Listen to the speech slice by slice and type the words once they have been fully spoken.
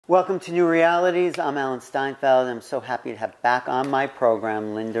Welcome to New Realities. I'm Alan Steinfeld. I'm so happy to have back on my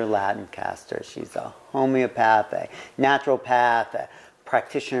program Linda Lancaster. She's a homeopath, a naturopath, a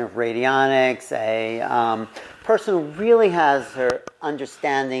practitioner of radionics, a person who really has her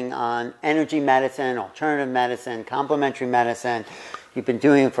understanding on energy medicine, alternative medicine, complementary medicine. You've been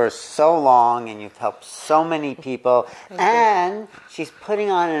doing it for so long, and you've helped so many people. And she's putting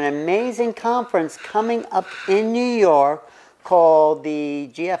on an amazing conference coming up in New York called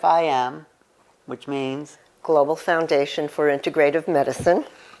the GFIM, which means Global Foundation for Integrative Medicine.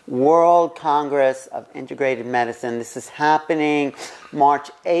 World Congress of Integrative Medicine. This is happening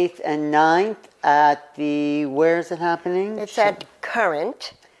March 8th and 9th at the, where is it happening? It's at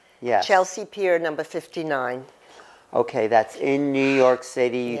Current, yes. Chelsea Pier, number 59. Okay, that's in New York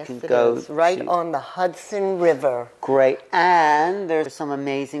City. You yes, can it go is. Right on the Hudson River. Great. And there's some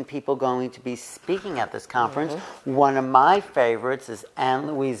amazing people going to be speaking at this conference. One of my favorites is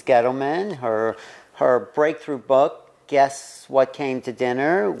Louise Gittleman. Her breakthrough book, Guess What Came to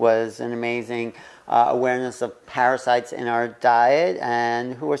Dinner, was an amazing awareness of parasites in our diet.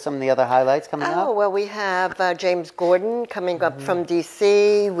 And who are some of the other highlights coming up? Oh, well, we have James Gordon coming up from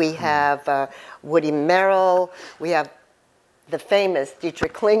D.C. We have Woody Merrell. We have the famous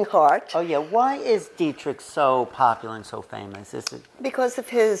Dietrich Klinghardt. Oh, yeah. Why is Dietrich so popular and so famous? Is it because of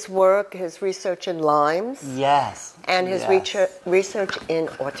his work, his research in Lyme's. Yes. And his research in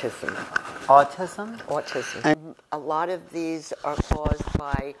autism. Autism? Autism. And a lot of these are caused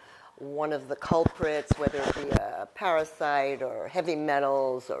by one of the culprits, whether it be a parasite or heavy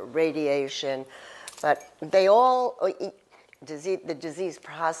metals or radiation. But they all, the disease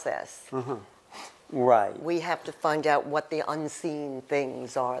process. Right. We have to find out what the unseen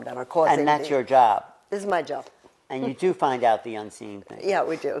things are that are causing. And that's your job. This is my job. And you do find out the unseen things. Yeah,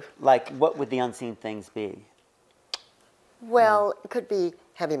 we do. Like, what would the unseen things be? Well, it could be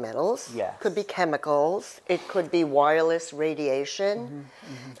heavy metals. Yes. Could be chemicals. It could be wireless radiation.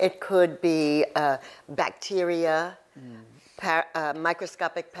 It could be bacteria,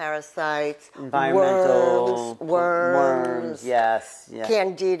 microscopic parasites, environmental worms, yes,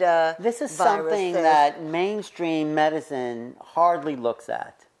 candida. This is viruses. something that mainstream medicine hardly looks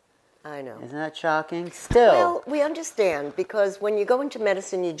at. I know. Isn't that shocking? Still. Well, we understand, because when you go into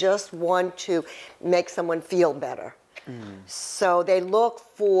medicine, you just want to make someone feel better. So they look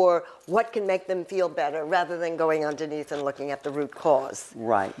for what can make them feel better rather than going underneath and looking at the root cause.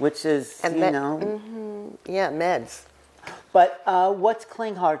 Right, which is, and yeah, meds. But what's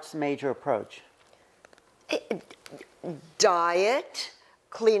Klinghardt's major approach? Diet,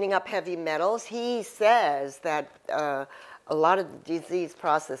 cleaning up heavy metals. He says that a lot of the disease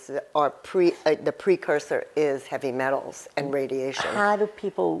processes are the precursor is heavy metals and radiation. Where do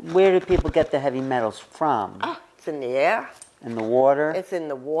people get the heavy metals from? Oh, it's in the air. In the water? It's in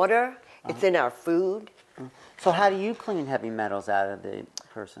the water. It's in our food. So how do you clean heavy metals out of the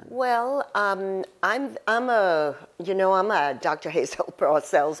person? Well, I'm a Dr. Hazel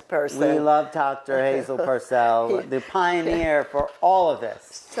Purcell's person. We love Dr. Hazel Purcell, the pioneer for all of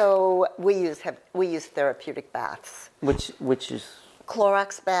this. So we use therapeutic baths. Which is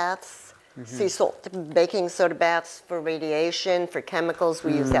Clorox baths, sea salt, baking soda baths for radiation. For chemicals,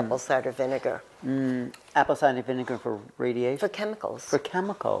 we use apple cider vinegar. Apple cider vinegar for radiation? For chemicals. For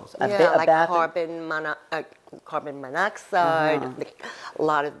chemicals. Like carbon monoxide, a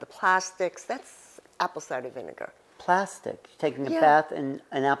lot of the plastics. That's apple cider vinegar. Plastic. Taking a bath in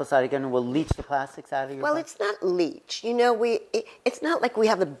an apple cider vinegar will leach the plastics out of your body? Well, it's not leach. You know, it's not like we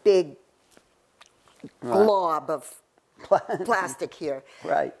have a big glob of plastic here.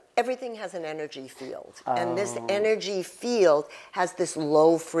 Right. Everything has an energy field, and this energy field has this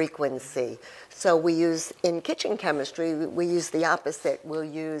low frequency. So we use, in kitchen chemistry, we use the opposite. We'll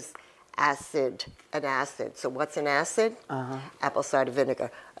use an acid. So what's an acid? Apple cider vinegar.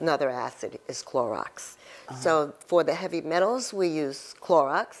 Another acid is Clorox. So for the heavy metals, we use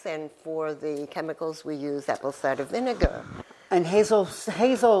Clorox, and for the chemicals, we use apple cider vinegar. And Hazel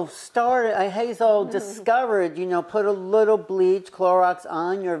discovered, put a little bleach, Clorox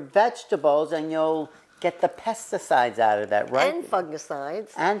on your vegetables, and you'll get the pesticides out of that, right? And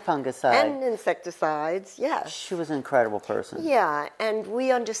fungicides. And fungicides. And insecticides, yes. She was an incredible person. Yeah, and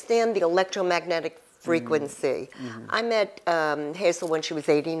we understand the electromagnetic frequency. I met Hazel when she was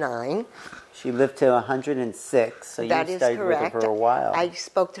 89. She lived to 106, so you stayed with her for a while. I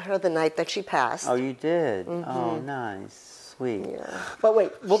spoke to her the night that she passed. Oh, you did? Oh, nice. Sweet. Yeah. But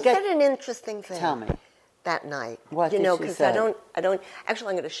wait, she said an interesting thing. Tell me. That night. What did she say? Because I don't, actually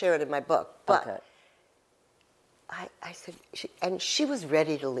I'm going to share it in my book, but I said, and she was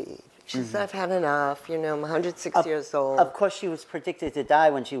ready to leave. She said, I've had enough. You know, I'm 106 years old. Of course, she was predicted to die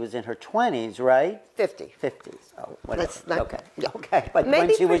when she was in her 20s, right? 50. 50s. Oh, whatever. Not, okay. Yeah. Okay. But Maybe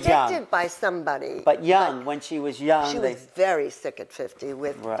when she was young. predicted by somebody. But young, when she was young. She was very sick at 50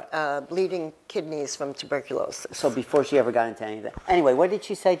 with Right. bleeding kidneys from tuberculosis. So before she ever got into anything. Anyway, what did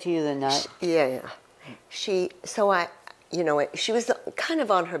she say to you the night? She was kind of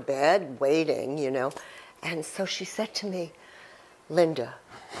on her bed waiting, you know. And so she said to me, Linda,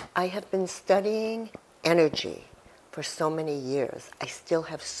 I have been studying energy for so many years. I still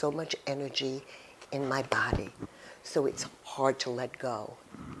have so much energy in my body. So it's hard to let go.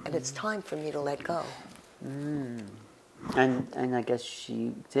 And it's time for me to let go. And I guess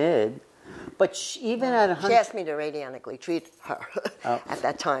she did. But even at 100... She asked me to radionically treat her at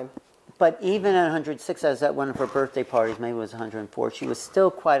that time. But even at 106, I was at one of her birthday parties, maybe it was 104, she was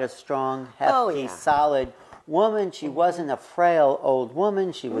still quite a strong, hefty, solid woman. She wasn't a frail old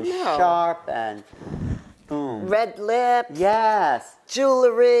woman. She was sharp and boom. Red lips. Yes.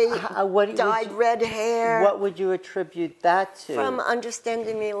 Jewelry. Dyed red hair. What would you attribute that to? From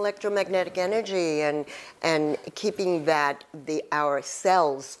understanding the electromagnetic energy and keeping our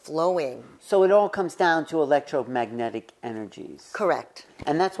cells flowing. So it all comes down to electromagnetic energies. Correct.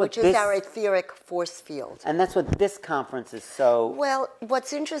 And that's what Which is our etheric force field. And that's what this conference is so... Well,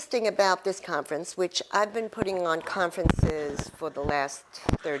 what's interesting about this conference, which I've been putting on conferences for the last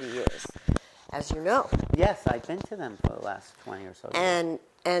 30 years, as you know. Yes, I've been to them for the last 20 or so years.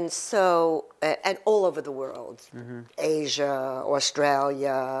 And so, and all over the world, Asia,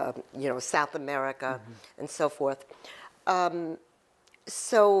 Australia, you know, South America, and so forth.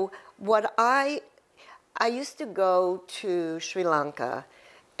 So what I used to go to Sri Lanka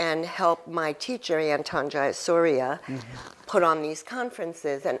and help my teacher, Anton Jayasuriya, put on these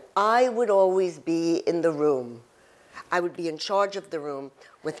conferences, and I would always be in the room. I would be in charge of the room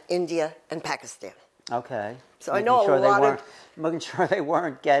with India and Pakistan. Okay. So I know a lot of... Making sure they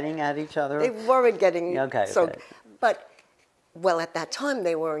weren't getting at each other? They weren't getting... Okay, so, but, well, at that time,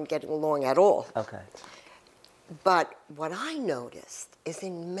 they weren't getting along at all. Okay. But what I noticed is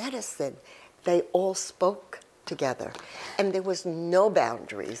in medicine, they all spoke together. And there was no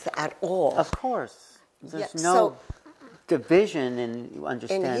boundaries at all. Of course. There's no division in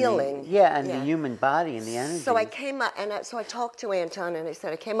understanding. In healing. Yeah, and the human body and the energy. So I came up, and so I talked to Anton, and I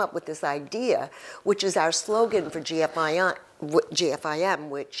said, I came up with this idea, which is our slogan for GFIM,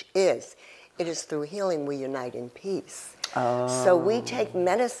 which is, it is through healing we unite in peace. Oh. So we take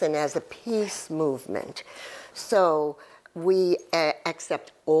medicine as a peace movement. So we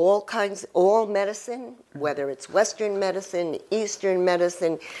accept all medicine, whether it's Western medicine, Eastern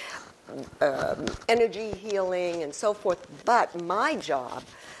medicine, energy healing, and so forth. But my job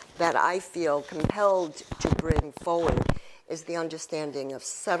that I feel compelled to bring forward is the understanding of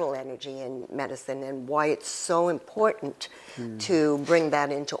subtle energy in medicine and why it's so important to bring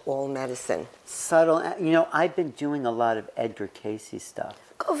that into all medicine. Subtle, you know, I've been doing a lot of Edgar Cayce stuff.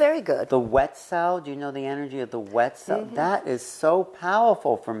 Oh, very good. The wet cell, do you know the energy of the wet cell? That is so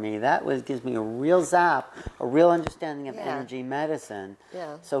powerful for me. That gives me a real zap, a real understanding of energy medicine.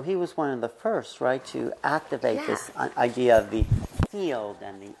 Yeah. So he was one of the first, right, to activate this idea of the field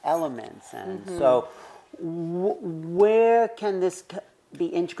and the elements. And so where can this be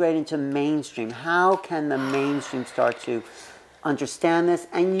integrated into mainstream? How can the mainstream start to understand this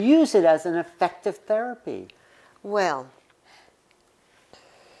and use it as an effective therapy? Well,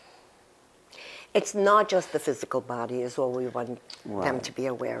 it's not just the physical body is all we want them to be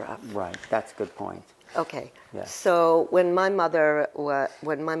aware of. Right, that's a good point. Okay. Yes. So when my mother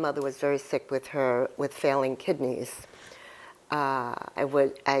was very sick with failing kidneys, I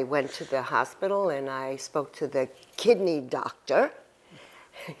went to the hospital and I spoke to the kidney doctor.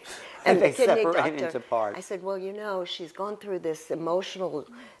 And they separate into parts. I said, well, you know, she's gone through this emotional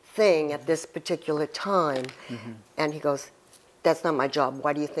thing at this particular time. And he goes, that's not my job.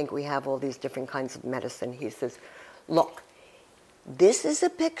 Why do you think we have all these different kinds of medicine? He says, look, this is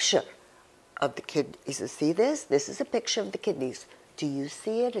a picture of the kidney. He says, see this? This is a picture of the kidneys. Do you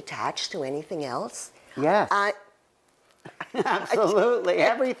see it attached to anything else? Yes. Absolutely.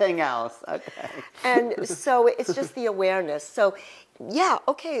 Everything else. Okay. And so it's just the awareness. So, yeah,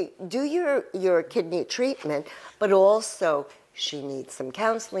 okay, do your kidney treatment, but also she needs some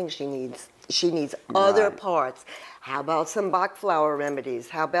counseling. She needs other parts. How about some Bach flower remedies?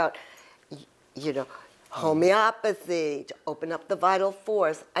 How about, you know, homeopathy to open up the vital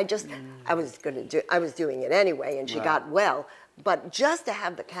force? I was doing it anyway, and she got well. But just to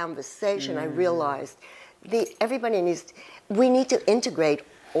have the conversation, I realized we need to integrate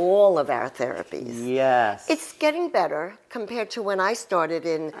all of our therapies. Yes. It's getting better compared to when I started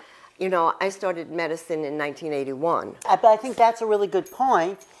in, You know, I started medicine in 1981. But I think that's a really good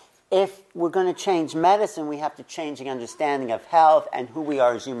point. If we're going to change medicine, we have to change the understanding of health and who we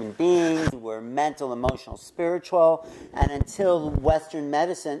are as human beings. We're mental, emotional, spiritual. And until Western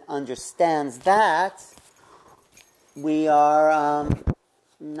medicine understands that, we are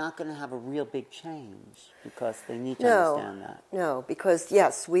not going to have a real big change because they need to understand that. No, because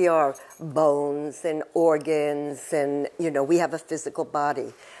yes, we are bones and organs and, you know, we have a physical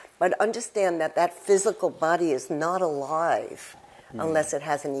body. But understand that that physical body is not alive unless it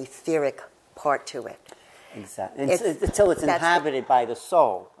has an etheric part to it. Exactly. Until it's inhabited by the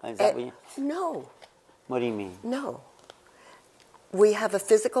soul. Is that what you... No. What do you mean? No. We have a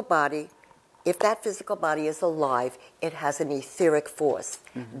physical body. If that physical body is alive, it has an etheric force.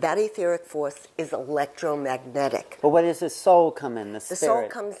 That etheric force is electromagnetic. But where does the soul come in, the spirit? The soul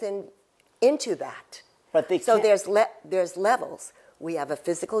comes into that. But so there's levels. We have a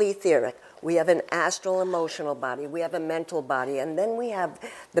physical etheric, we have an astral emotional body, we have a mental body, and then we have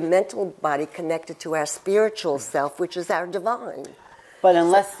the mental body connected to our spiritual self, which is our divine. But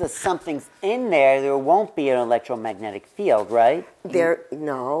unless there's something's in there won't be an electromagnetic field, right?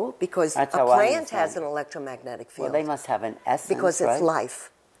 No, because a plant has an electromagnetic field. Well, they must have an essence, because it's life.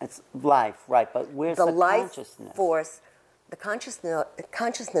 It's life, right, but where's the life consciousness? Force, the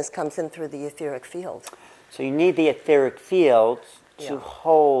consciousness comes in through the etheric field. So you need the etheric field to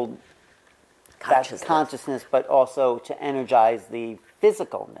hold that consciousness, but also to energize the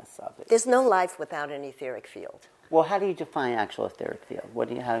physicalness of it. There's no life without an etheric field. Well, how do you define actual etheric field?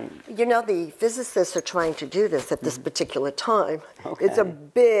 You know, the physicists are trying to do this at this particular time. Okay. It's a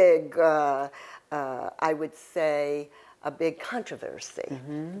big, I would say, a big controversy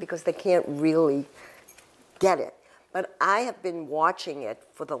because they can't really get it. But I have been watching it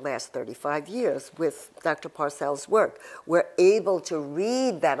for the last 35 years with Dr. Parcells' work. We're able to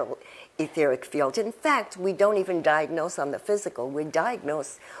read that etheric field. In fact, we don't even diagnose on the physical. We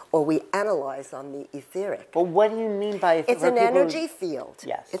diagnose or we analyze on the etheric. But what do you mean by etheric? It's an energy field.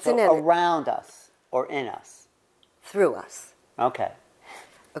 Yes. It's so around us or in us? Through us. Okay.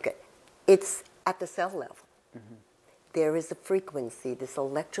 Okay. It's at the cell level. There is a frequency. This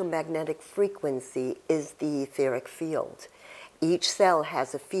electromagnetic frequency is the etheric field. Each cell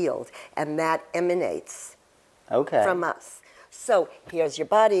has a field, and that emanates from us. So here's your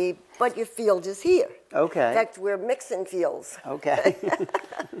body, but your field is here. Okay. In fact, we're mixing fields. Okay.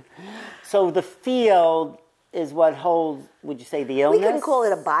 So the field is what holds, would you say, the illness? We can call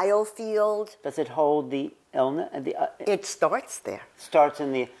it a biofield. Does it hold the illness? It starts there. Starts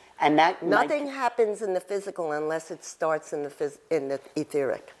in the... And that nothing happens in the physical unless it starts in the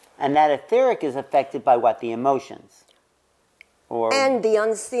etheric. And that etheric is affected by what? The emotions? And the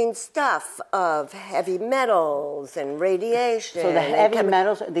unseen stuff of heavy metals and radiation. So the heavy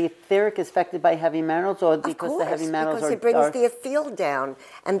metals, the etheric is affected by heavy metals, or because the heavy metals because it brings the field down,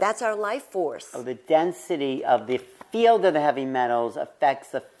 and that's our life force. So the density of the field of the heavy metals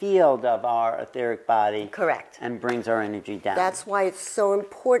affects the field of our etheric body. Correct. And brings our energy down. That's why it's so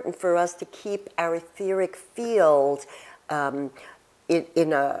important for us to keep our etheric field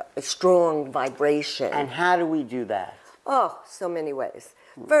in a strong vibration. And how do we do that? Oh, so many ways.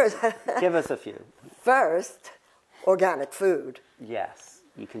 First, give us a few. First, organic food. Yes,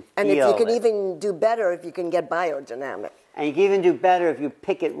 you can feel and if you can even do better if you can get biodynamic. And you can even do better if you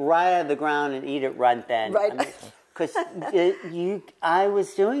pick it right out of the ground and eat it right then. Right. Because I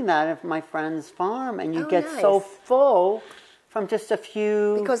was doing that at my friend's farm, and you get so full from just a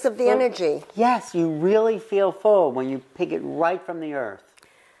few... Because of the energy. Yes, you really feel full when you pick it right from the earth.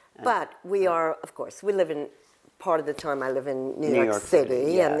 But we are, of course, we live in... Part of the time I live in New York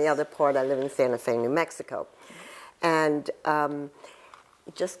City, yes. And the other part I live in Santa Fe, New Mexico. And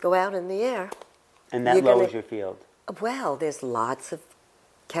just go out in the air. And that lowers your field. Well, there's lots of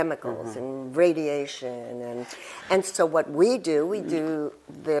chemicals and radiation. And so what we do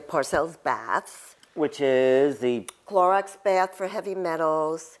the Parcells baths. Which is the... Clorox bath for heavy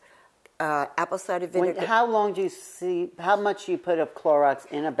metals. Apple cider vinegar. How long do you see? How much you put of Clorox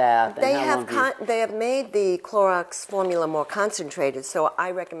in a bath? They have made the Clorox formula more concentrated, so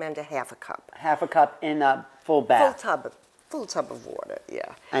I recommend a half a cup. Half a cup in a full bath. Full tub of water.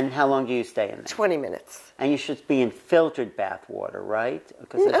 Yeah. And how long do you stay in there? 20 minutes. And you should be in filtered bath water, right?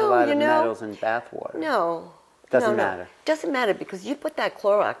 Because there's a lot of metals in bath water. No. Doesn't matter. Doesn't matter because you put that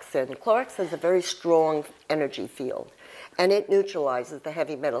Clorox in. Clorox has a very strong energy field. And it neutralizes the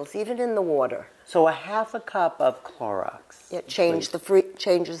heavy metals, even in the water. So a half a cup of Clorox. It changes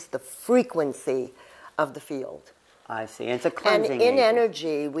the frequency of the field. I see. It's a cleansing And in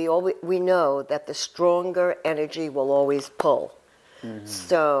energy, we know that the stronger energy will always pull.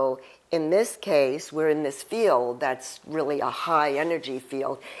 So in this case, we're in this field that's really a high energy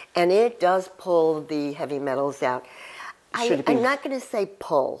field, and it does pull the heavy metals out. I'm not going to say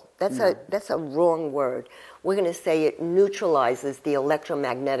pull. That's a wrong word. We're going to say it neutralizes the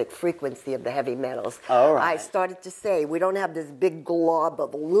electromagnetic frequency of the heavy metals. All right. I started to say we don't have this big glob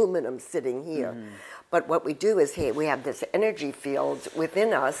of aluminum sitting here. But what we do is here we have this energy field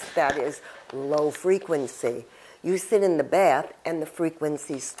within us that is low frequency. You sit in the bath and the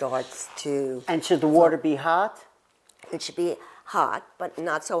frequency starts to... And should the water be hot? It should be hot, but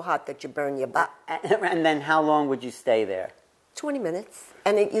not so hot that you burn your butt. And then how long would you stay there? 20 minutes.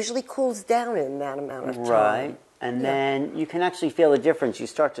 And it usually cools down in that amount of time. Right. And then you can actually feel a difference. You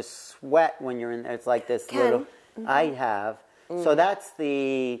start to sweat when you're in there. It's like this little... I have. So that's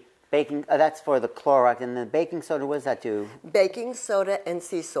the baking... that's for the Clorox. And the baking soda, what does that do? Baking soda and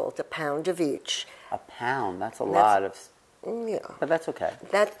sea salt, a pound of each. A pound? That's a lot of... Yeah. But that's okay.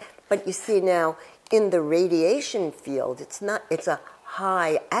 But you see now, in the radiation field, it's a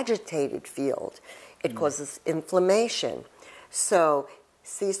high agitated field. It causes inflammation. So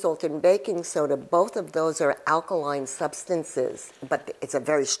sea salt and baking soda, both of those are alkaline substances, but it's a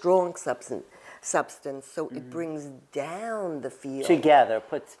very strong substance, so it brings down the field. Together,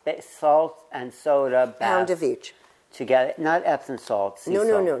 put salt and soda, Pound of each. Together, not Epsom salt, sea salt.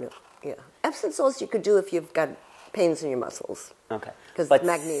 No. Yeah. Epsom salts you could do if you've got pains in your muscles. Okay. Because but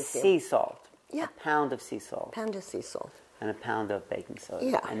magnesium. Sea salt. Yeah. A pound of sea salt. Pound of sea salt. And a pound of baking soda.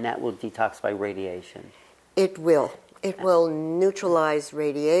 Yeah. And that will detoxify radiation. It will. It will neutralize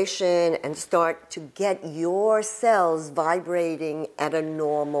radiation and start to get your cells vibrating at a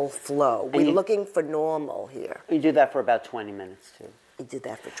normal flow. We're looking for normal here. You do that for about 20 minutes, too. You do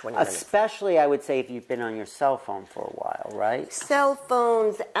that for 20 minutes. Especially, I would say, if you've been on your cell phone for a while, right? Cell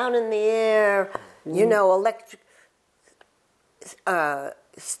phones out in the air, you know, electric...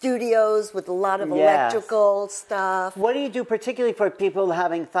 studios with a lot of electrical stuff. What do you do particularly for people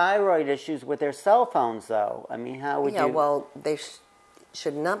having thyroid issues with their cell phones, though? I mean, how would you... Yeah, well, they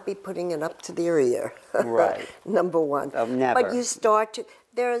should not be putting it up to their ear. Right. Number one. Oh, never. But you start to...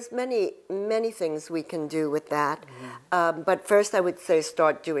 There's many things we can do with that. But first I would say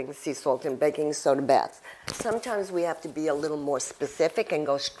start doing sea salt and baking soda baths. Sometimes we have to be a little more specific and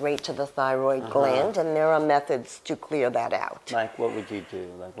go straight to the thyroid gland, and there are methods to clear that out. Like, what would you do?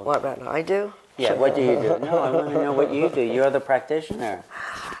 Like, what would I do? Yeah, what do you do? No, I want to know what you do. You're the practitioner.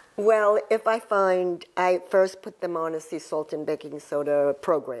 Well, if I find... I first put them on a sea salt and baking soda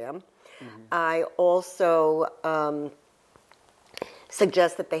program. I also...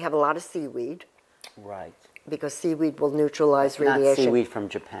 suggest that they have a lot of seaweed. Right. Because seaweed will neutralize radiation. Not seaweed from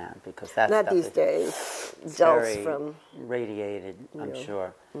Japan, because that's not these days. Dulse from radiated, I'm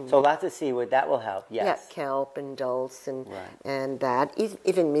sure. So lots of seaweed, that will help. Yes. Yeah, kelp and dulse and that.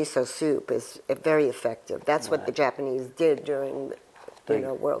 Even miso soup is very effective. That's what the Japanese did during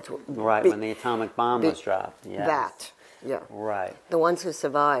World War. Right, when the atomic bomb was dropped. Yes. That. Yeah. Right. The ones who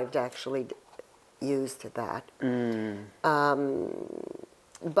survived actually used that.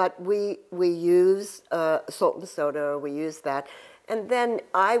 But we use salt and soda, we use that. And then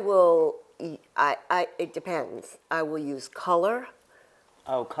it depends. I will use color.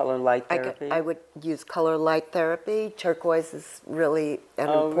 Oh, color light therapy? I would use color light therapy. Turquoise is really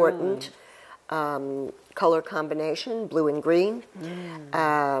important. Really? Color combination, blue and green.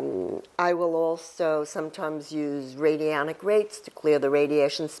 I will also sometimes use radionic rates to clear the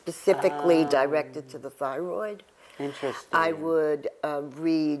radiation specifically directed to the thyroid. Interesting. I would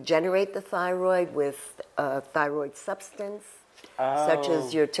regenerate the thyroid with thyroid substance, such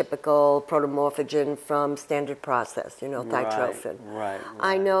as your typical protomorphogen from Standard Process, thytrophin. Right.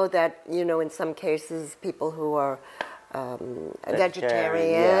 I know that, in some cases, people who are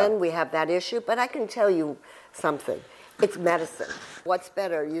vegetarian, we have that issue, but I can tell you something. It's medicine. What's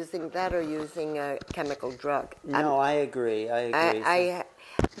better, using that or using a chemical drug? No, I agree.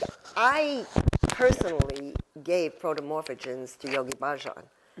 I personally gave protomorphogens to Yogi Bhajan.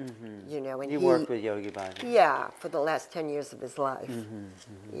 And you worked with Yogi Bhajan? Yeah, for the last 10 years of his life.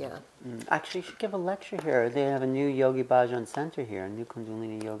 Yeah. Actually, you should give a lecture here. They have a new Yogi Bhajan center here, a new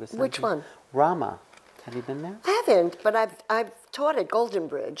Kundalini Yoga center. Which one? Rama. Have you been there? I haven't, but I've taught at Golden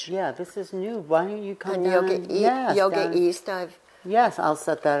Bridge. Yeah, this is new. Why don't you come down? Yoga East, Yes, I'll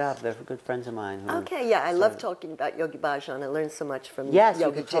set that up. They're good friends of mine. Okay, yeah, I love talking about Yogi Bhajan. I learned so much from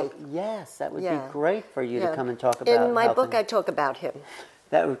Yogi Ji. Yes, that would be great for you to come and talk about. In my book, I talk about him.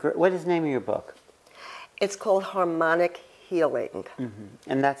 That would great. What is the name of your book? It's called Harmonic Healing.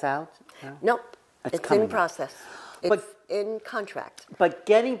 And that's out? Nope, it's in process. It's in contract. But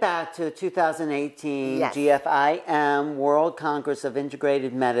getting back to 2018 Yes. GFIM World Congress of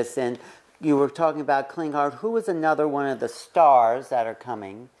Integrated Medicine, you were talking about Klinghardt. Who is another one of the stars that are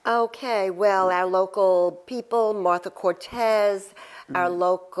coming? Okay, well, our local people, Martha Cortez, our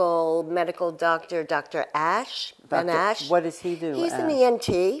local medical doctor, Dr. Ash, Ben Ash. What does he do? He's an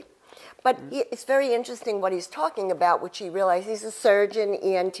ENT, but it's very interesting what he's talking about, which he realized he's a surgeon,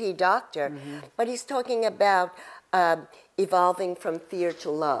 ENT doctor, but he's talking about evolving from fear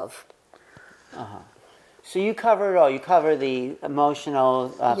to love. So you cover it all. You cover the emotional,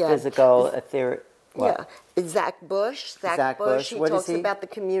 physical, etheric. What? Yeah, Zach Bush. Zach Bush. He talks about the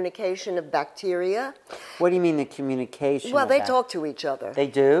communication of bacteria. What do you mean the communication? Well, they talk to each other. They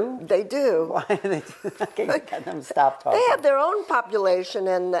do? They do. Why do they do that? Okay, let them stop talking. They have their own population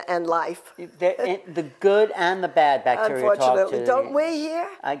and life. The good and the bad bacteria talk to Unfortunately, don't we here?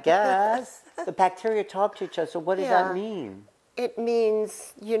 I guess. The bacteria talk to each other, so what does that mean? It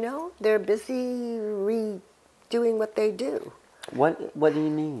means, they're busy redoing what they do. What do you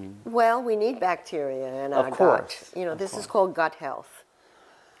mean? Well, we need bacteria in our gut. This is called gut health.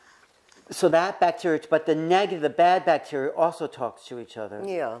 So that bacteria, but the bad bacteria also talks to each other.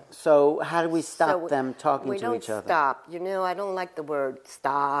 Yeah. So how do we stop them talking to each other? We don't stop. I don't like the word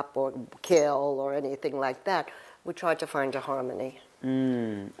stop or kill or anything like that. We try to find a harmony.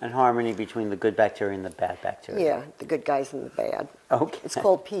 And harmony between the good bacteria and the bad bacteria. Yeah, the good guys and the bad. Okay. It's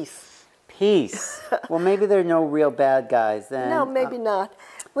called peace. Peace. Well, maybe there are no real bad guys then. No, maybe not.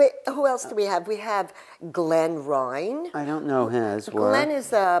 Wait, who else do we have? We have Glen Rein. I don't know his work. Glen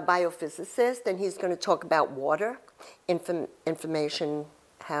is a biophysicist, and he's going to talk about water, information,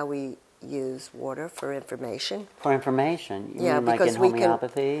 how we use water for information. For information? You mean because like in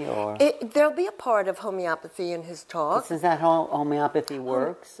homeopathy? Or? There'll be a part of homeopathy in his talk. Is that how homeopathy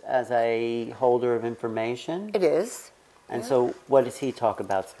works, as a holder of information? It is. And so what does he talk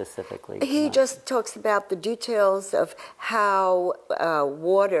about specifically? He just talks about the details of how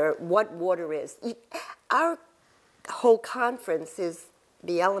what water is. Our whole conference is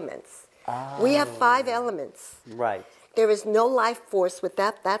the elements. We have 5 elements. Right. There is no life force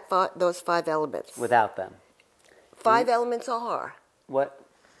without those 5 elements. Without them. 5 elements are. What?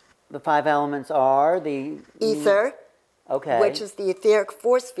 The 5 elements are the... Ether. Okay. Which is the etheric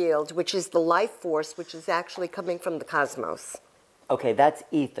force field, which is the life force, which is actually coming from the cosmos. Okay, that's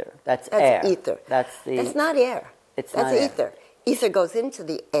ether. That's air. Ether. That's not air. That's ether. Ether goes into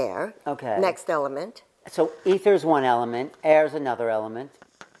the air. Okay. Next element. So ether is one element. Air is another element.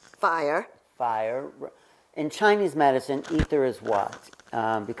 Fire. Fire. In Chinese medicine, ether is what?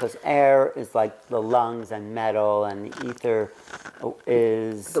 Because air is like the lungs and metal, and ether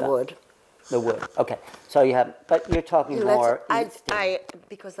is... The wood. The wood. Okay. So you have, but you're talking more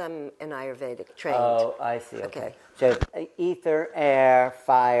because I'm an Ayurvedic trained. Oh, I see. Okay. So you have ether, air,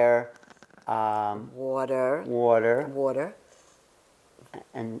 fire, water,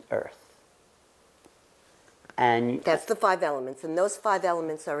 and earth. And that's the 5 elements, and those 5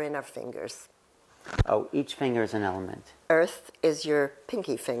 elements are in our fingers. Oh, each finger is an element. Earth is your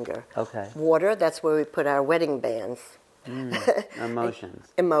pinky finger. Okay. Water, that's where we put our wedding bands. Emotions.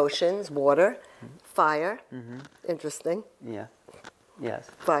 Emotions, water, fire. Interesting. Yeah. Yes.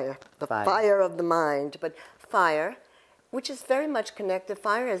 Fire. The fire of the mind. But fire, which is very much connected,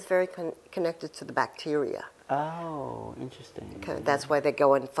 fire is very connected to the bacteria. Oh, interesting. Okay, that's why they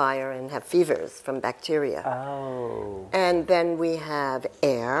go on fire and have fevers from bacteria. Oh. And then we have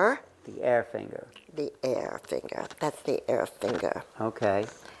air. The air finger. The air finger. That's the air finger. Okay.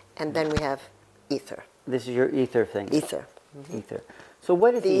 And then we have ether. This is your ether finger. Ether. Ether. So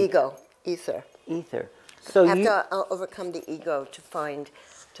what is the ego? Ether. Ether. So you have to overcome the ego to find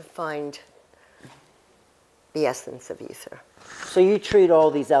the essence of ether. So you treat all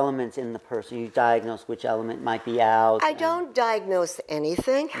these elements in the person. You diagnose which element might be out. I don't diagnose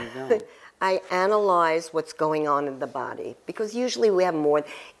anything. You don't. I analyze what's going on in the body, because usually we have more.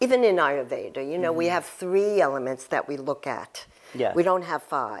 Even in Ayurveda, we have 3 elements that we look at. Yes. We don't have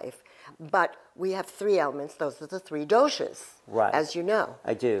 5, but we have 3 elements. Those are the 3 doshas, right? As you know.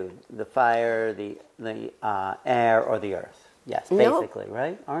 I do. The fire, the air, or the earth. Yes, basically,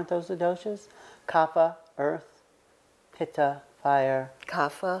 right? Aren't those the doshas? Kapha, earth. Pitta, fire.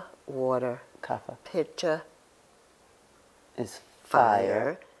 Kapha, water. Kapha. Pitta is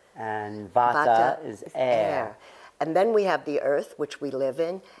fire. And vata is air. And then we have the earth, which we live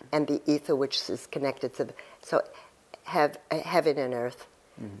in, and the ether, which is connected to so heaven and earth,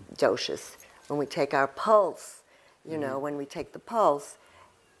 doshas. When we take our pulse, when we take the pulse,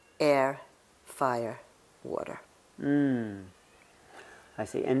 air, fire, water. I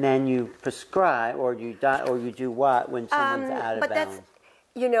see. And then you prescribe, or you do what when someone's out of balance?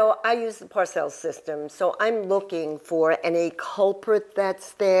 You know, I use the Parcel system, so I'm looking for any culprit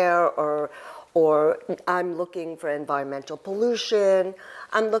that's there, or I'm looking for environmental pollution.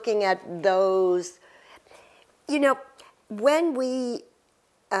 I'm looking at those. You know, when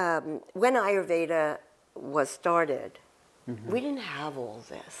Ayurveda was started, we didn't have all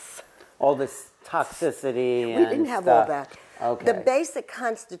this. All this toxicity. We didn't have all that. Okay. The basic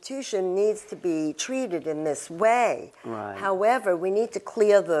constitution needs to be treated in this way. Right. However, we need to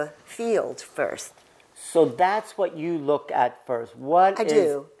clear the field first. So that's what you look at first. I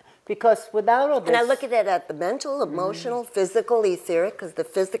do. Because without all this... And I look at it at the mental, emotional, physical, etheric, because the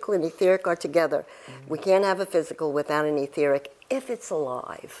physical and etheric are together. We can't have a physical without an etheric if it's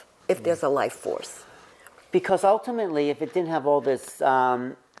alive, if there's a life force. Because ultimately, if it didn't have all this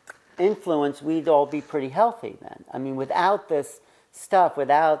influence, we'd all be pretty healthy then. I mean, without this stuff,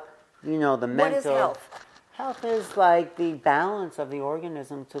 without, the mental... What is health? Health is like the balance of the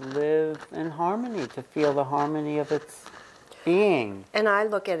organism to live in harmony, to feel the harmony of its being. And I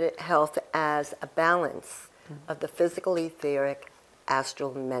look at it, health as a balance of the physical, etheric,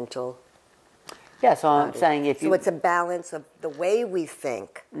 astral, mental. Yeah, so I'm saying if you... So it's a balance of the way we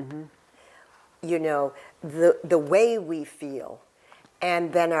think, the way we feel,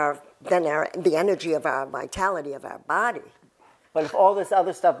 and then the energy of our vitality of our body. But if all this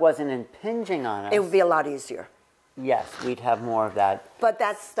other stuff wasn't impinging on us... It would be a lot easier. Yes, we'd have more of that. But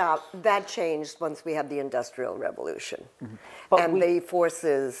that stopped. That changed once we had the Industrial Revolution. But the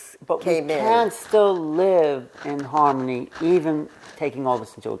forces came in. But we can still live in harmony, even taking all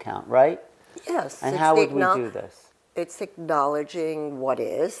this into account, right? Yes. And how would we do this? It's acknowledging what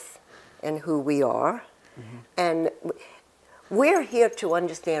is and who we are. And we're here to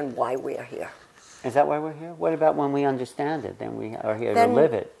understand why we're here. Is that why we're here? What about when we understand it? Then we are here to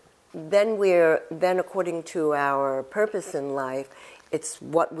live it. Then according to our purpose in life, it's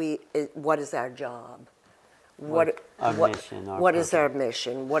what is our job? What is our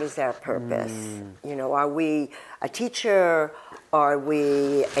mission? What is our purpose? Are we a teacher? Are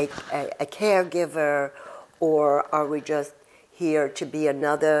we a caregiver? Or are we just here to be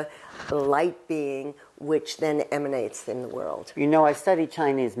another light being which then emanates in the world? I studied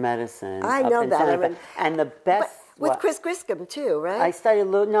Chinese medicine. I know that. And the best... With Chris Griscom, too, right? I studied a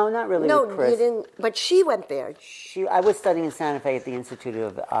little... No, not really with Chris. No, you didn't... But she went there. I was studying in Santa Fe at the Institute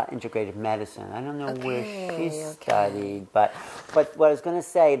of Integrative Medicine. I don't know where she studied, but what I was going to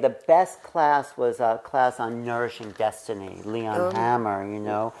say, the best class was a class on Nourishing Destiny, Leon Hammer,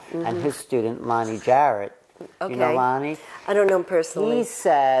 and his student, Lonnie Jarrett. Okay. You know Lonnie? I don't know him personally. He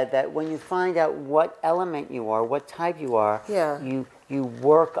said that when you find out what element you are, what type you are, you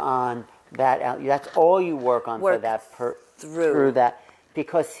work on that. That's all you work on for that through that.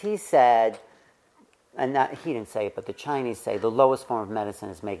 Because he said, and he didn't say it, but the Chinese say the lowest form of medicine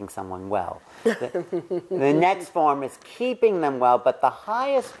is making someone well. The next form is keeping them well, but the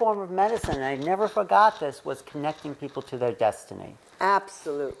highest form of medicine, and I never forgot this, was connecting people to their destiny.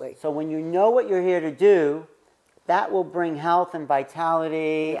 Absolutely. So when you know what you're here to do, that will bring health and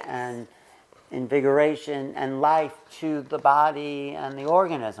vitality and invigoration and life to the body and the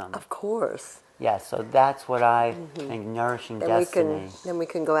organism. Of course. Yes, so that's what I think, nourishing destiny. Then we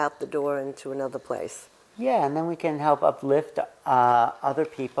can go out the door into another place. Yeah, and then we can help uplift other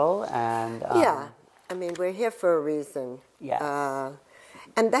people and... I mean, we're here for a reason. Yes.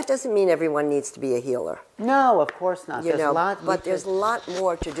 And that doesn't mean everyone needs to be a healer. No, of course not. There's a lot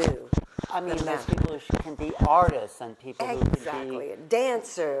more to do. I mean, there's people who can be artists and people who can be...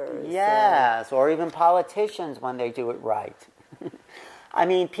 dancers. Yes, or even politicians when they do it right. I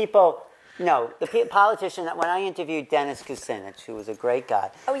mean, people... No, the politician, when I interviewed Dennis Kucinich, who was a great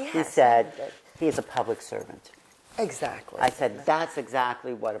guy, he said he is a public servant. Exactly. I said, that's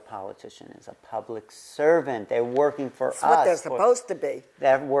exactly what a politician is, a public servant. They're working for us. That's what they're supposed to be.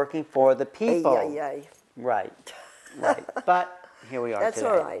 They're working for the people. Right. But here we are That's today.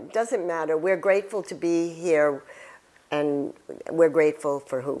 all right. Doesn't matter. We're grateful to be here, and we're grateful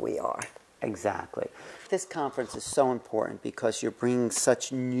for who we are. Exactly. This conference is so important because you're bringing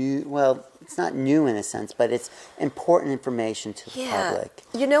such new, well, it's not new in a sense, but it's important information to the public.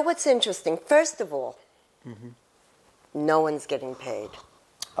 You know what's interesting? First of all, no one's getting paid.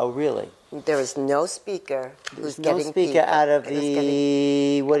 Oh, really? There is no speaker who's getting paid. No speaker out of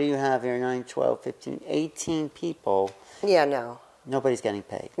the, what do you have here, 9, 12, 15, 18 people. Yeah, no. Nobody's getting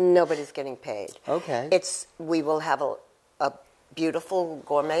paid. Nobody's getting paid. Okay. We will have a beautiful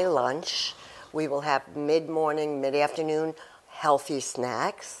gourmet lunch. We will have mid-morning, mid-afternoon healthy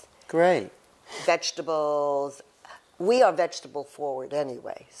snacks. Great. Vegetables, we are vegetable forward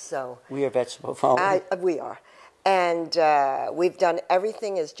anyway. So we are vegetable forward. We are, and we've done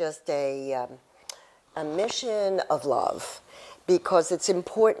everything as just a mission of love, because it's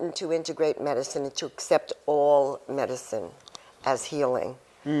important to integrate medicine and to accept all medicine as healing.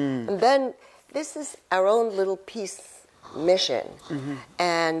 And then this is our own little peace mission,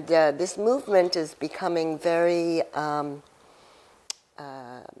 and this movement is becoming very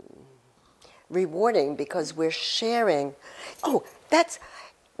rewarding, because we're sharing. Oh, that's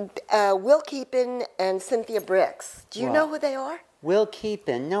Will Keepin and Cynthia Bricks. Do you know who they are? Will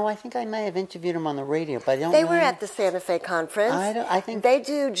Keepin. No, I think I may have interviewed him on the radio, but I don't. They were at the Santa Fe conference. I think they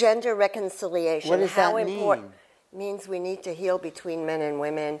do gender reconciliation. What does that mean? Means we need to heal between men and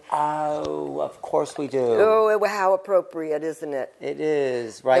women. Oh, of course we do. Oh, how appropriate, isn't it? It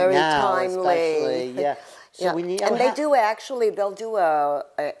is right very now, timely. Especially. Yeah. So we need. And they do actually. They'll do a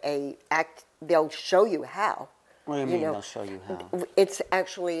act. They'll show you how. What do you mean? They'll show you how? It's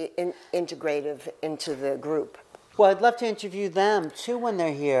actually integrative into the group. Well, I'd love to interview them too when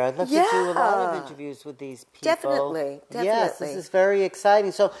they're here. I'd love to do a lot of interviews with these people. Definitely. Yes, this is very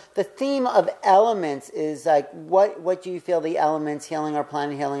exciting. So the theme of elements is like, what do you feel the elements, healing our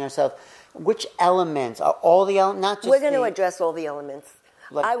planet, healing ourselves? Which elements? Are all the elements? Not just We're going to address all the elements.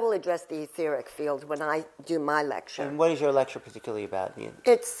 I will address the etheric field when I do my lecture. And what is your lecture particularly about?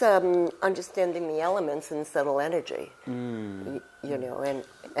 It's understanding the elements and subtle energy. You know,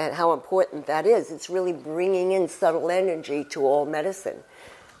 and how important that is. It's really bringing in subtle energy to all medicine.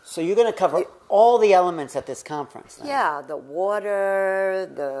 So you're going to cover all the elements at this conference then? Yeah, the water,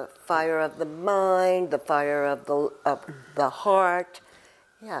 the fire of the mind, the fire of the heart.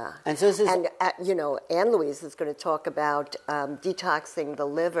 Yeah, and so this is, you know, Louise is going to talk about detoxing the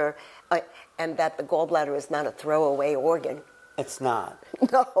liver, and that the gallbladder is not a throwaway organ. It's not.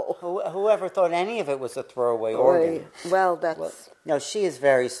 No. Whoever thought any of it was a throwaway organ? Well, that's. No, she is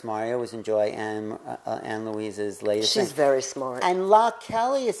very smart. I always enjoy Anne Louise's latest. She's very smart. And La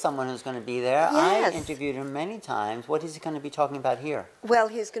Kelly is someone who's going to be there. Yes. I interviewed him many times. What is he going to be talking about here? Well,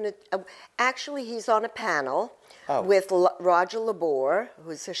 he's going to. Actually, he's on a panel. With Roger Labor,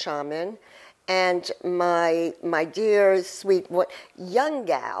 who's a shaman, and my dear sweet young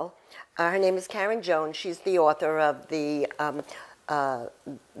gal. Her name is Karen Jones. She's the author of the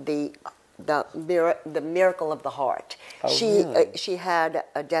Miracle of the Heart. Really? She had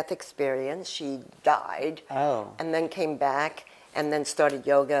a death experience. She died, and then came back, and then started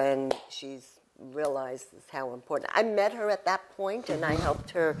yoga, and she's realized how important. I met her at that point, and I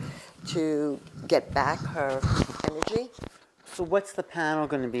helped her to get back her energy. So what's the panel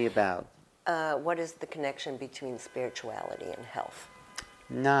going to be about? What is the connection between spirituality and health?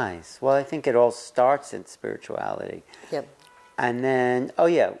 Nice. Well, I think it all starts in spirituality. Yep. And then,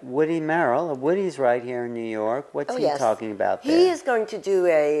 Woody Merrell. Woody's right here in New York. What's he talking about there? He is going to do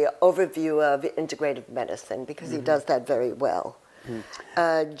an overview of integrative medicine, because he does that very well.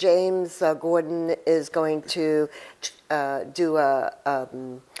 James Gordon is going to do a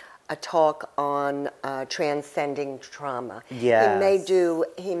talk on transcending trauma. Yes.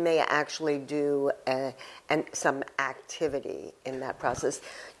 He may actually do some activity in that process.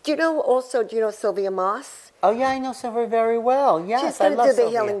 Do you know Sylvia Moss? Oh yeah, I know Sylvia very well. Yes, She's going to do the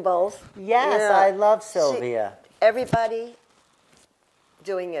Sylvia. healing bowls. Yes, yeah. I love Sylvia. Everybody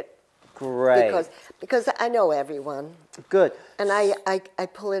doing it. Great. Because I know everyone. Good. And I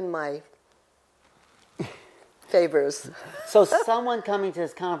pull in my favors. So someone coming to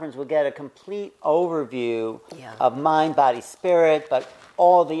this conference will get a complete overview of mind, body, spirit, but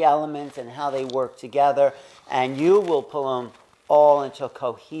all the elements and how they work together. And you will pull them all into a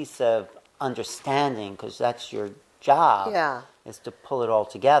cohesive understanding, because that's your job, is to pull it all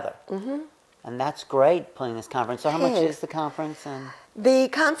together. And that's great, pulling this conference. So how much is the conference? The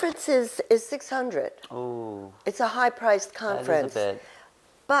conference is $600. Oh. It's a high-priced conference. That is a bit.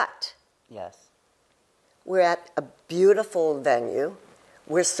 But yes, we're at a beautiful venue.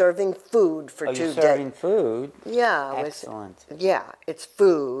 We're serving food for 2 days. You're serving food? Yeah. Excellent. It's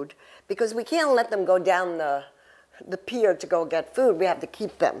food, because we can't let them go down the pier to go get food. We have to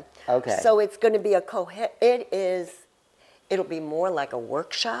keep them. Okay. So it's going to be it'll be more like a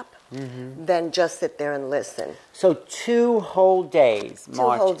workshop than just sit there and listen. So 2 whole days,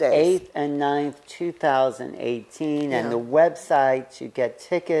 March 8th and 9th, 2018, and the website to get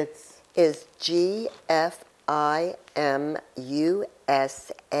tickets is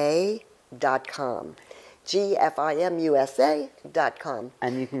GFIMUSA.com. GFIMUSA.com.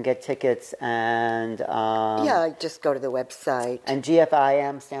 And you can get tickets and... just go to the website. And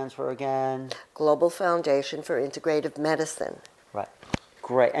GFIM stands for again? Global Foundation for Integrative Medicine. Right.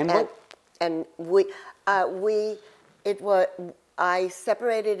 Great. And I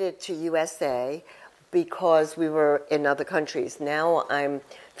separated it to USA because we were in other countries. Now I'm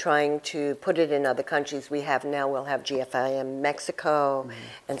trying to put it in other countries. We'll have GFIM Mexico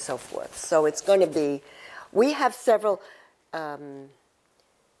and so forth. So it's going to be, we have several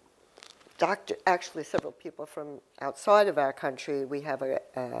several people from outside of our country. We have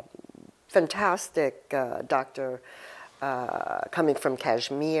a fantastic doctor coming from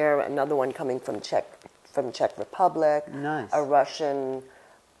Kashmir, another one coming from Czech Republic, nice. A Russian,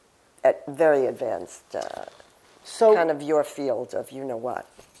 very advanced, so, kind of your field of you know what.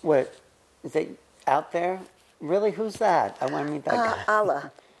 Wait, is it out there? Really? Who's that? I want to meet that guy.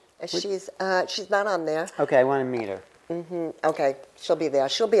 Allah. She's not on there. Okay, I want to meet her. Okay, she'll be there.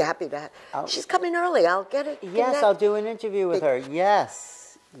 She'll be happy to she's coming early. I'll get it. Yes, I'll do an interview with her.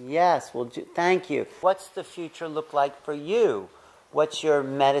 Yes, we'll do. Thank you. What's the future look like for you? What's your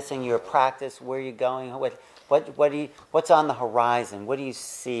medicine, your practice? Where are you going? What's on the horizon? What do you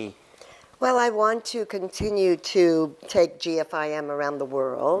see? Well, I want to continue to take GFIM around the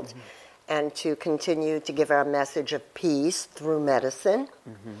world and to continue to give our message of peace through medicine.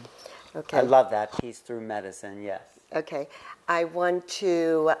 Okay. I love that, peace through medicine, yes. Okay. I want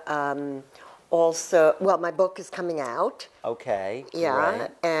to also, well, my book is coming out. Okay, yeah,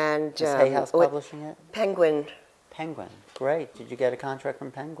 great. And is Hay House publishing it? Penguin. Penguin, great. Did you get a contract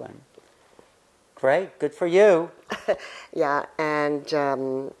from Penguin? Great, good for you. Yeah, and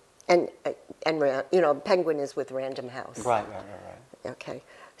you know, Penguin is with Random House. Right. Okay,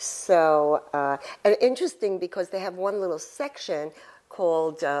 so and interesting because they have one little section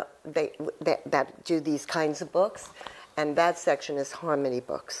called that do these kinds of books, and that section is harmony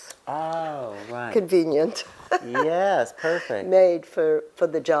books. Oh, right. Convenient. Yes, perfect. Made for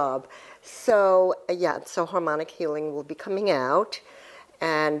the job. So so harmonic healing will be coming out,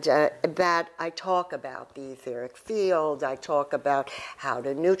 and that I talk about the etheric field. I talk about how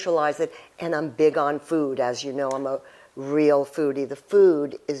to neutralize it, and I'm big on food. As you know, I'm a real foodie. The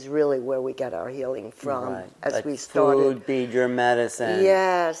food is really where we get our healing from. Right. As Let we started. Food be your medicine.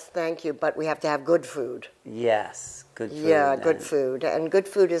 Yes, thank you. But we have to have good food. Yes, good food. Yeah, good food. And good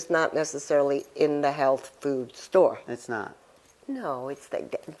food is not necessarily in the health food store. It's not. No,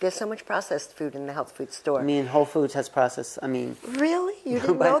 there's so much processed food in the health food store. I mean, Whole Foods has processed, Really? You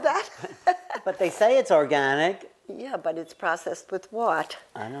didn't know that? But they say it's organic. Yeah, but it's processed with what?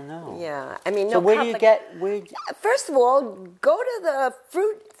 I don't know. Yeah, I mean, so where do you get? First of all, go to the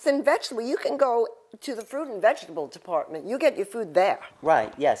fruits and vegetable. You can go to the fruit and vegetable department. You get your food there.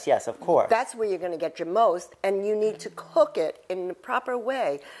 Right. Yes. Of course. That's where you're going to get your most, and you need to cook it in the proper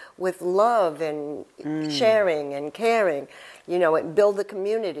way with love and sharing and caring. You know, and build the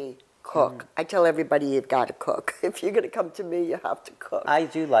community. Cook. I tell everybody you've got to cook. If you're going to come to me, you have to cook. I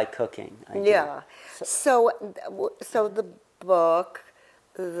do like cooking. Yeah. So the book,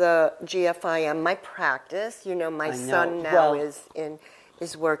 the GFIM, my practice. You know, my son now is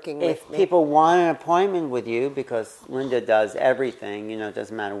working with me. If people want an appointment with you, because Linda does everything, you know, it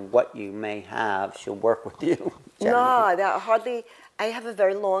doesn't matter what you may have, she'll work with you. No, hardly. I have a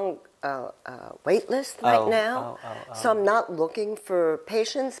very long wait list right now, so I'm not looking for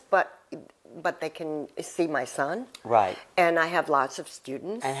patients, but they can see my son. Right. And I have lots of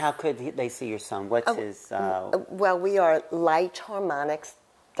students. And how could they see your son? What's his... Well, we are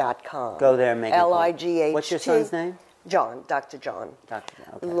lightharmonics.com. Go there and make it. Light. What's your son's name? John, Dr. John. Dr.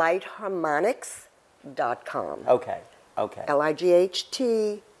 John, okay. Lightharmonics.com. Okay.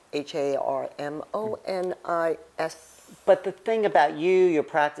 LIGHTHARMONIS. But the thing about you, your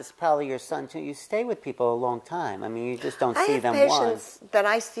practice, probably your son too, you stay with people a long time. I mean, you just don't see them once. I have patients that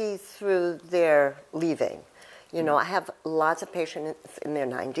I see through their leaving. You know, I have lots of patients in their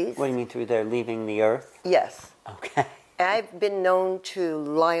 90s. What do you mean through their leaving the earth? Yes. Okay. I've been known to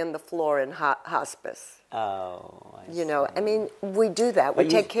lie on the floor in hospice. Oh, I see. You know, I mean, we do that. We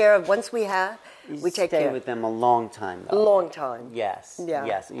take care of, once we have, we take care. You stay with them a long time, though. Long time. Yes. Yeah.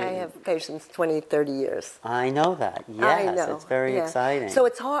 Yes. I have patients 20, 30 years. I know that. Yes. I know. It's very exciting. So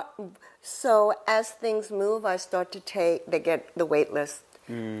it's hard. So as things move, I start to they get the wait list.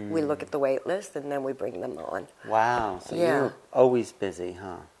 We look at the wait list, and then we bring them on. Wow. So you're always busy,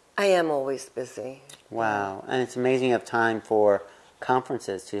 huh? I am always busy. Wow. And it's amazing you have time for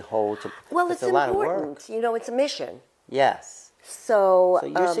conferences to hold. Well, it's a lot important. of work. You know, it's a mission. Yes. So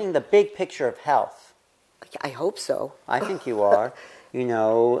you're seeing the big picture of health. I hope so. I think you are. You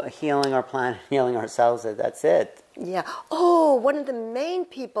know, healing our planet, healing ourselves, that's it. Yeah. Oh, one of the main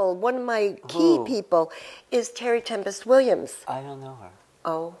people, one of my key people is Terry Tempest Williams. I don't know her.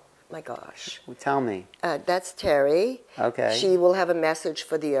 Oh, my gosh. Well, tell me. That's Terry. Okay. She will have a message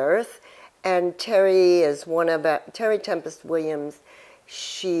for the earth. And Terry is Terry Tempest Williams.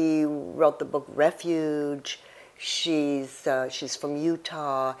 She wrote the book Refuge. She's from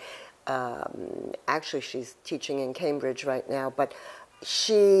Utah. Actually, she's teaching in Cambridge right now. But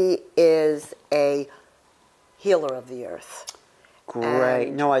she is a healer of the earth.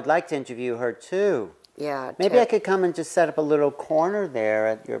 Great. No, I'd like to interview her too. Yeah. Maybe I could come and just set up a little corner there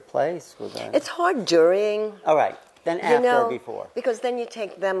at your place with her. It's hard during. All right. Then after or before? Because then you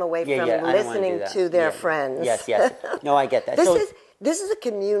take them away from I don't wanna listening do that. to their friends. Yes. No, I get that. This is a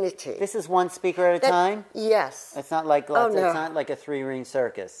community. This is one speaker at a time? Yes. It's not like no. It's not like a 3-ring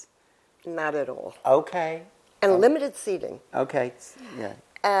circus. Not at all. Okay. And limited seating. Okay. Yeah.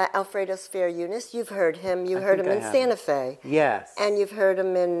 Alfredo Sfeir Younis, you've heard him. You heard him in Santa Fe. Yes. And you've heard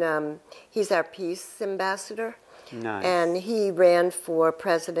him in, he's our peace ambassador. Nice. And he ran for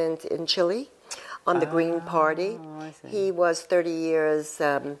president in Chile on the Green Party. I see. He was 30 years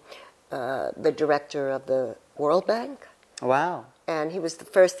the director of the World Bank. Wow. And he was the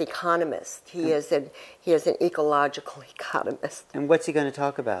first economist. He is an ecological economist. And what's he going to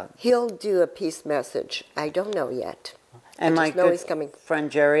talk about? He'll do a peace message. I don't know yet. And I my just know he's coming. Friend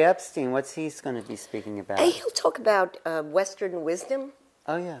Jerry Epstein, what's he going to be speaking about? He'll talk about Western wisdom.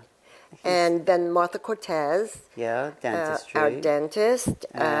 Oh, yeah. And then Martha Cortez. Yeah, dentistry. Our dentist.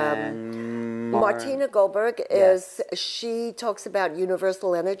 And Martina Goldberg she talks about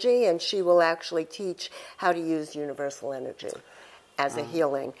universal energy, and she will actually teach how to use universal energy as a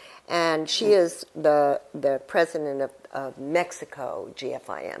healing. And she is the president of Mexico,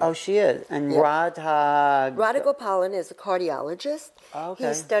 GFIM. Oh, she is. And Radha Gopalan is a cardiologist. Okay.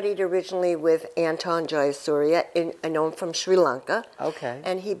 He studied originally with Anton Jayasuriya, known from Sri Lanka. Okay.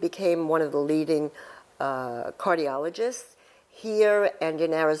 And he became one of the leading cardiologists. Here and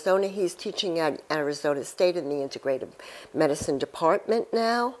in Arizona, he's teaching at Arizona State in the Integrative Medicine Department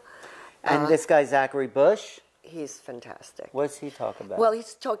now. And this guy, Zachary Bush? He's fantastic. What's he talk about? Well,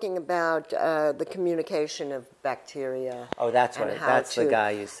 he's talking about the communication of bacteria. Oh, that's right. That's the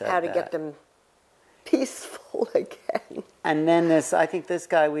guy you said. How to get them peaceful again. And then I think this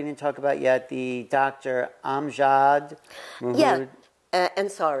guy we didn't talk about yet, the Dr. Amjad Mahmood. Yeah,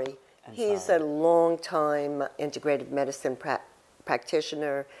 Ansari. He's a long-time integrative medicine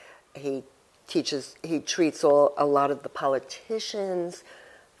practitioner. He treats a lot of the politicians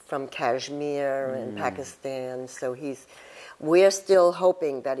from Kashmir and Pakistan. So we're still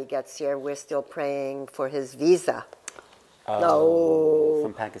hoping that he gets here. We're still praying for his visa. Oh,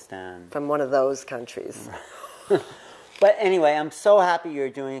 from Pakistan. From one of those countries. But anyway, I'm so happy you're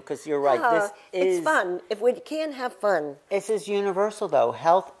doing it because you're right. It's fun. If we can't have fun. This is universal, though.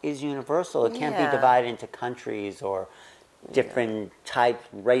 Health is universal. It can't be divided into countries or different types,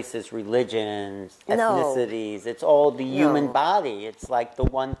 races, religions, ethnicities. It's all the human body. It's like the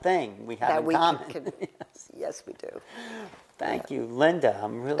one thing we have in common. Yes, we do. Thank you, Linda.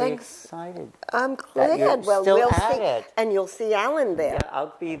 I'm really excited. I'm glad. Well, we'll see. And you'll see Alan there. Yeah,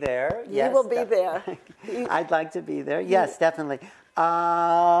 I'll be there. You will be there. I'd like to be there. Yes, definitely.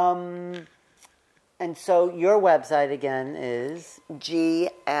 And so your website again is?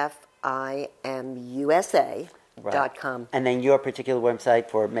 GFIMUSA.com. And then your particular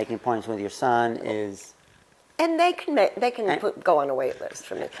website for making appointments with your son is? And they can go on a wait list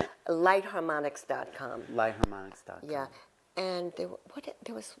for me. Lightharmonics.com. Lightharmonics.com. Yeah. And there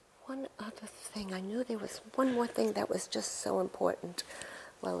was one other thing. I knew there was one more thing that was just so important.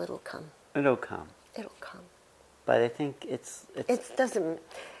 Well, it'll come. It'll come. It'll come. But I think it's a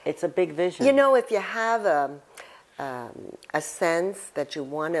big vision. You know, if you have a sense that you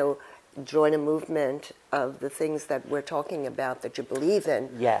want to join a movement of the things that we're talking about that you believe in,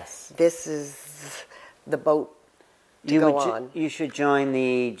 yes, this is the boat to go on. You should join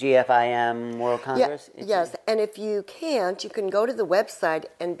the GFIM World Congress? Yes, and if you can't, you can go to the website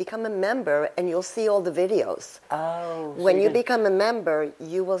and become a member, and you'll see all the videos. Oh. When you become a member,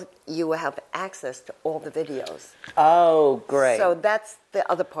 you will have access to all the videos. Oh, great. So that's the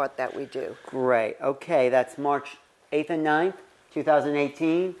other part that we do. Great. Okay, that's March 8th and 9th,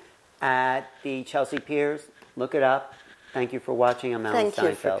 2018, at the Chelsea Piers. Look it up. Thank you for watching. I'm Alan Steinfeld. Thank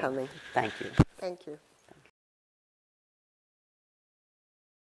you for coming. Thank you. Thank you.